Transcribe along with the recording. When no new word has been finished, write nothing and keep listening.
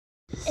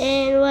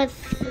And what's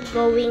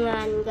going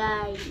on,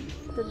 guys?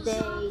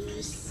 Today,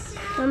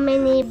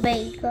 many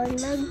bacon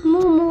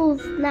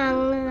nag-move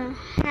ng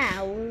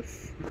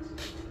house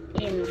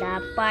in the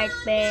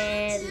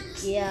apartment.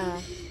 Yeah.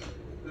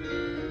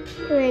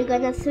 We're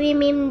gonna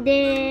swim in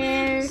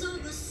there.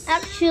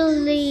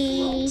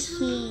 Actually,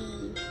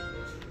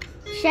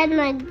 siya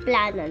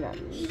nagplano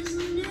nun.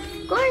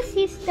 Of course,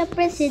 he's the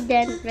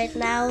president right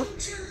now.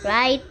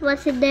 Right,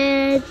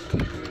 president?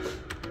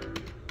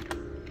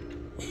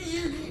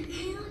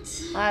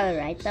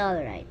 Alright.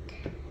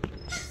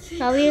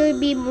 So we'll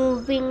be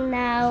moving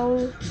now.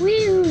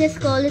 Woo, let's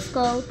go.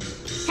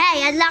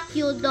 Hey, unlock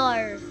your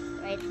door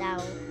right now.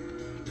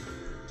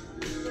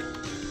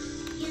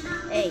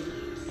 Hey,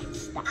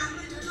 stop.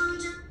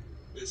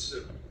 Let's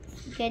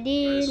get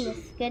in.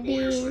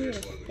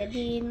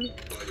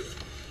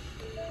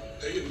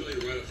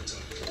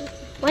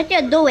 What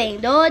you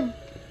doing, dude?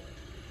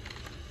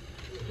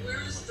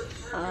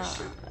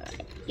 Alright,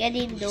 get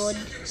in, dude.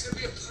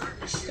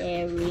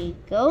 There we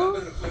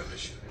go.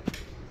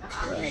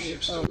 Get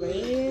it over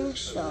here.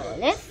 So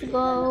let's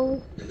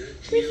go.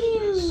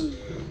 Woohoo!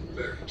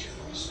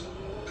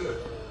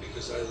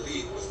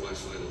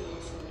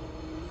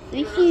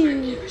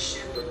 Woohoo!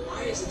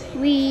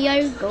 We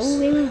are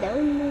going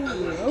down the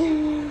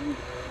road.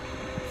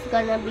 It's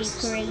gonna be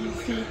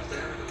crazy.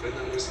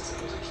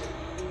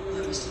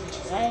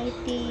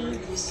 Righty,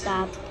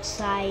 stop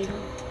sign.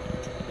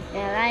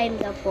 And I'm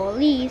the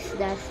police,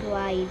 that's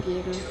why I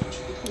didn't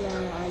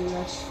on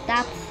the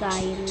stop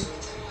sign.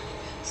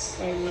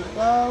 There we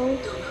go.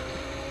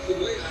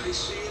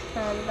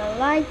 And the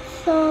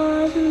lights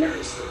on.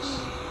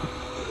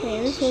 I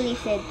usually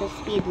said to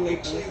speed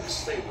limit.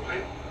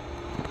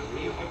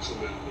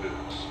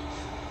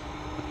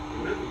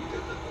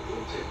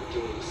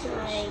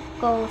 I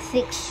go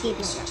 60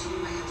 now.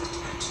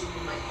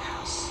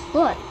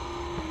 What?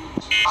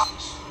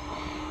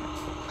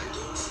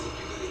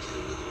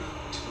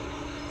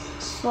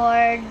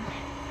 Ford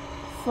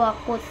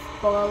Focus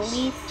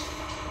Police.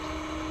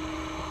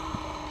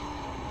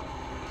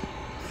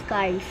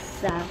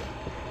 Cars,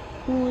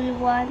 cool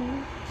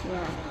one.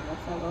 Yeah,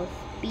 that's about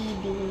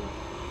speeding.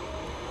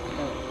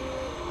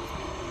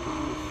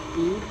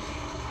 Speed.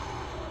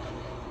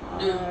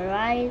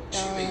 Alright.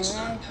 Let's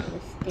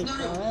take a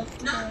look.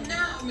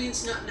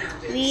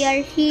 We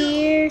are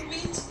here.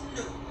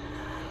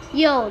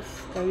 Yo,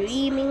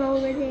 screaming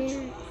over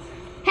there.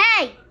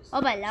 Hey!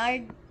 Oh my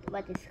lord.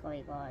 What is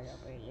going on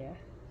over here?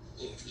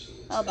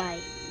 Oh my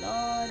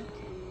lord.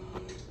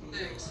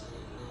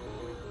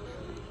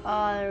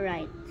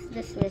 Alright.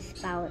 Let's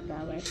respawn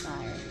our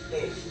car.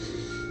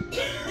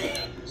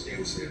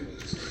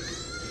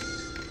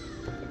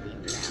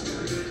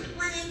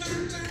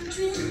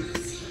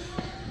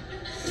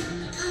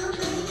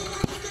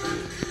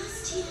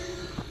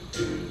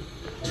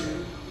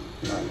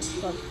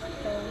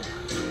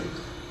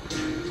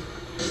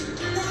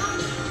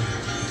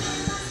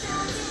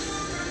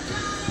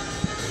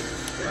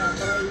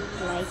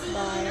 Light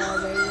bar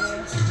over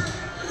here.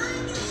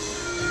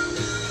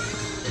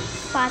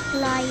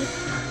 Spotlight.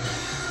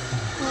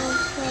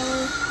 Also,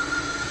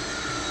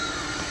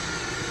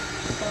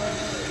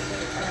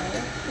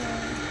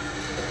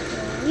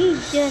 we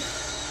just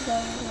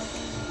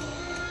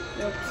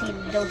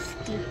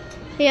Oopsie-doski.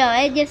 Yeah,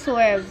 I just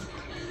swerved.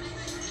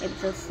 I'm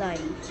so sorry.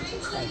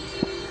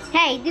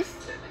 Hey, this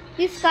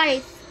car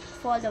is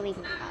following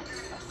us.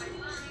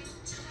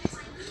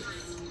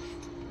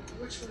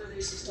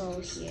 So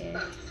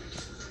here.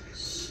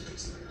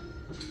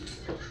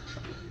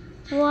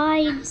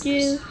 Why do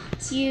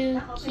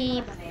you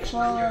keep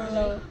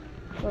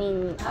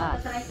following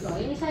us?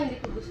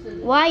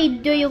 Why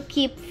do you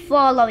keep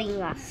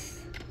following us?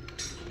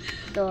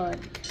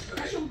 Dude.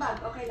 Yung bag,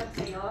 okay lang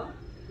sa'yo?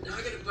 Now I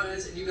got a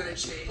buzz and you gotta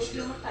change.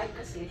 Huwag mo time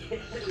kasi.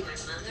 Hindi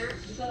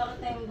ko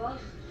nakatime bag.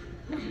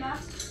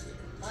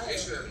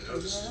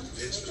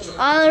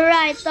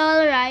 Alright.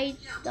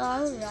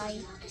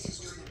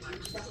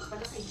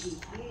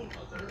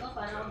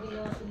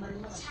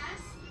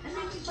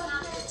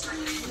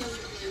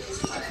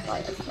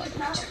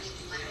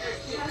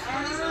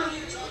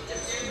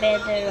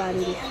 Better run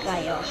this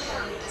guy off.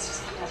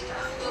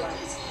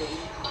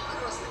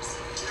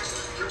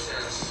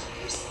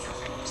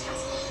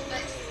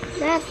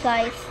 That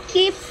guy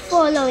keep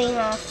following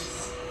us.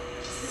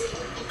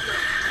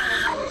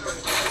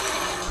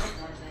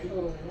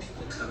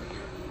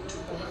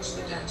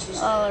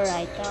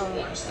 Alright.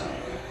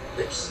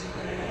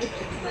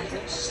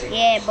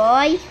 Yeah,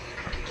 boy.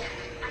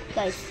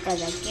 Guys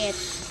gonna get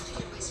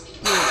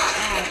you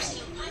out.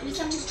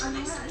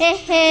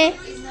 Hehe.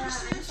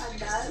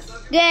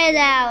 Get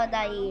out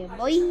of here,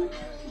 boy.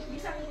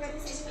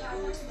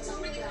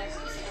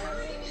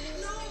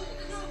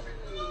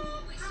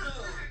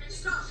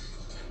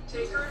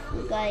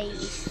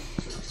 Guys,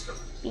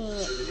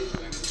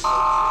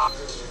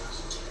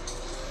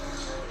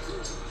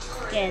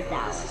 get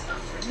out.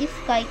 This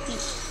guy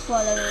keeps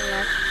following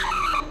us.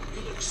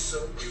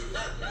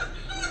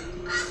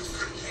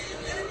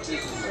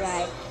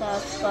 Right, so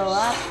let's go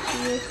up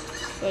here,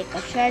 take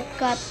a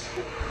shortcut.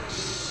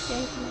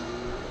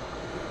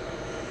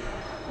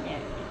 There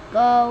we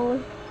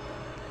go.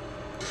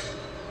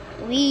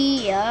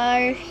 We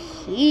are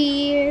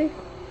here.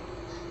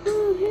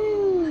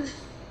 Woohoo.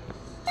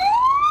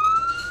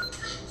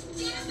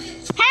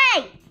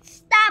 Hey!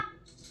 Stop!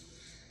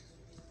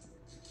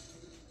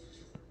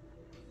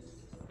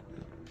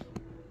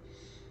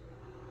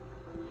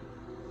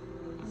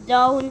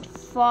 Don't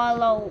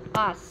follow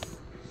us.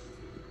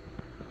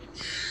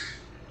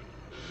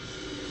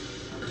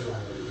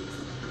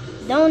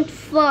 Don't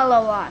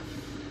follow us.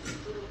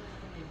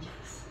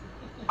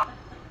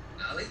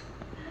 Ollie?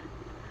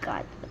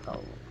 Gotta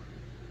go.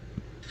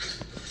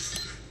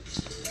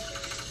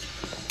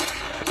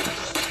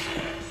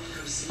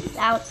 Come see you.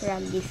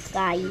 Outrun this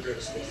guy. Grab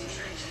us some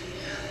drinks.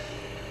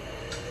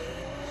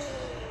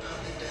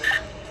 Mom and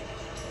Dad.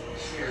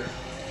 Here.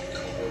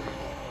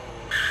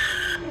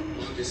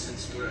 Long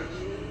distance, whatever.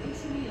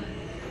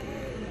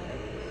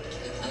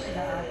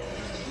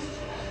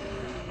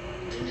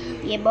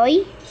 Yeah,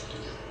 boy.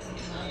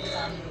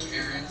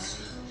 Parents,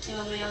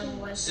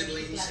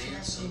 siblings,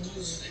 aunts,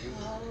 uncles,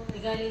 anyone.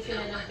 Galing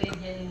sila ng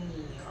pedya ni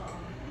Nino.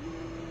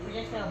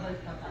 Kaya sa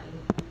balik na kain.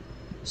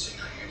 So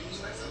you're not here to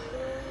use my phone?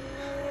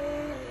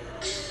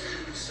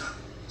 Stop.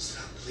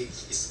 Stop,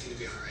 please. It's gonna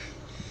be alright.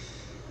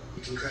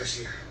 You can crash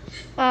here.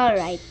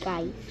 Alright,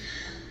 guys.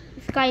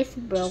 This guy is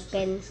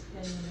broken.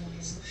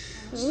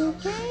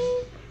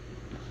 Okay.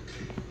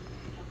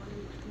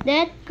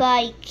 That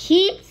guy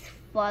keeps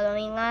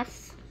following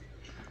us.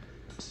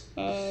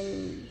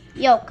 And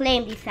yo,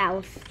 claim this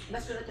house.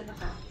 Basura ito ba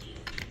ka?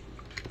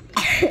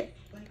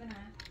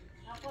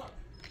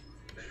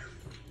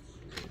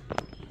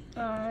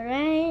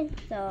 Alright,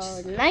 so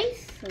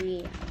nice.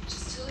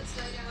 Just till it's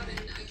died out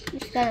and I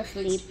can He's gonna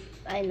sleep.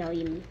 I know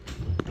him.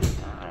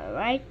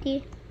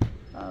 Alrighty.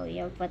 Oh, we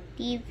have a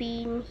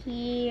TV in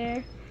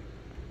here.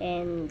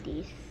 And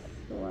this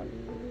one.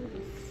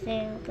 This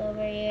sink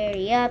over here.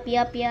 Yup.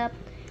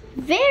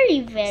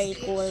 Very, very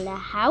cool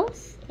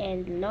house.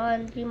 And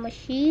laundry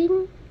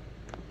machine.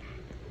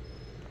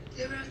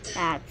 Who wrote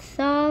that? That's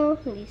all.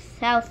 This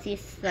house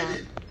is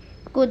a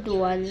good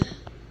one.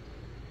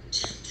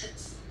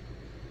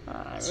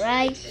 That's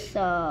Alright,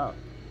 so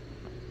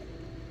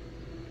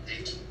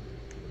thank you.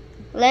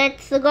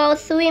 let's go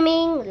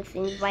swimming. Let's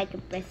invite the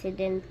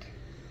president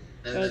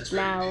right That's what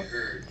now. I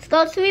heard. Let's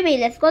go swimming.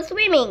 Let's go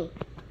swimming.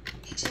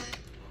 Hey, Jack.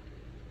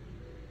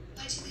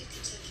 Why'd you leave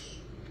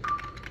Kentucky?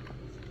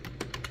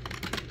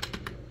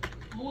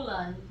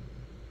 Mulan.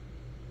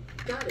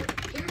 Got it.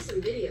 Here are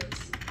some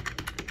videos.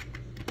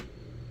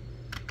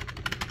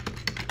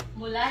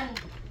 Mulan.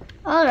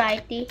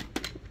 Alrighty.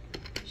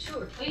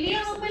 Sure. Uy, Leo,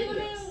 mabay mo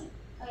na yung...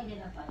 Ay, hindi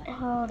na pala.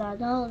 Hold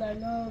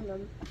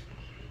on.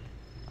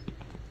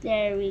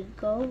 There we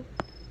go.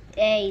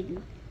 Hey,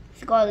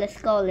 let's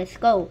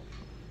go.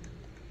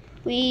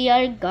 We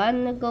are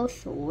gonna go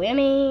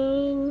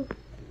swimming.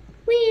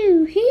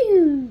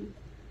 Woo-hoo.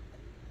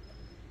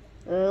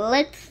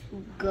 Let's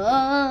go.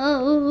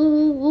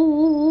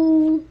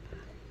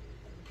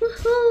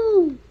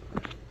 Woohoo.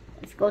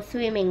 Let's go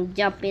swimming.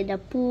 Jump in the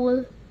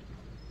pool.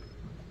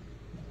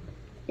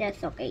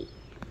 That's okay.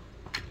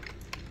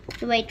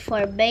 Wait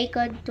for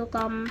bacon to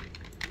come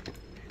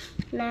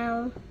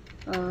now.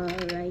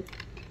 Alright.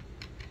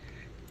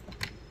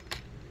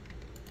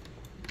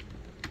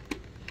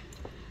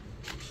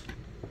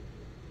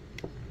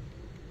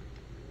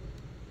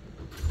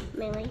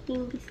 May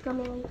waiting is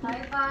coming.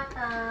 Hi,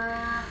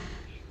 bata.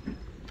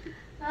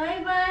 Hi,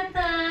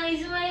 bata.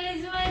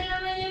 Smile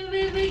naman yung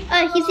baby ko.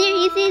 Oh, he's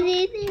here.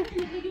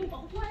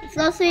 It's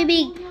so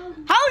swimming.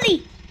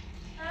 Holy!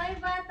 Hi,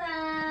 bata.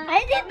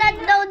 I did not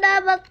know na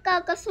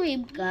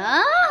magkakaswim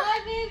ka. Hi,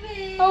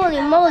 baby.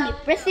 Holy moly,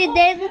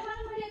 president.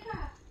 Bumili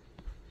ka.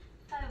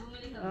 Hi,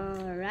 bumili ka.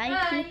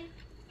 Alright.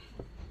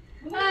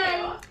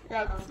 Hi.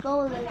 Let's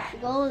go. Ano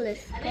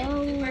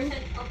yung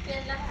 50% off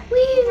yan lahat?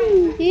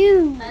 Woo!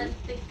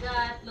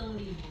 Tatlong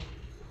libo.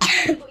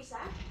 Ito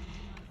isa?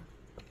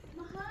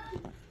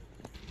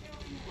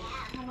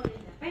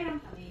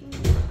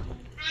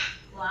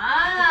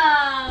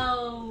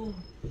 Wow!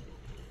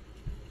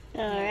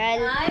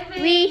 Alright. Hi, baby.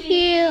 We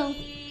here.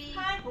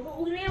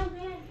 Huwag na yan.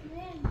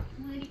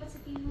 Mga lipat sa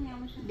tingin mo niya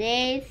mo siya.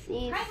 This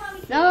is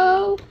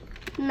so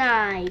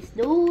nice,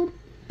 dude.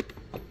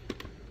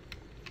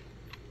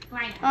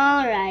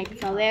 Alright,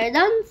 so we're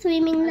done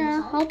swimming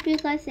now. Hope you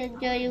guys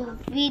enjoy your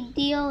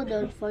video.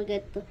 Don't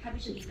forget to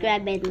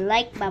subscribe and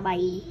like.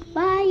 Bye-bye.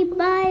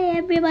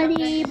 Bye-bye,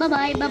 everybody.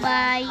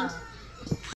 Bye-bye.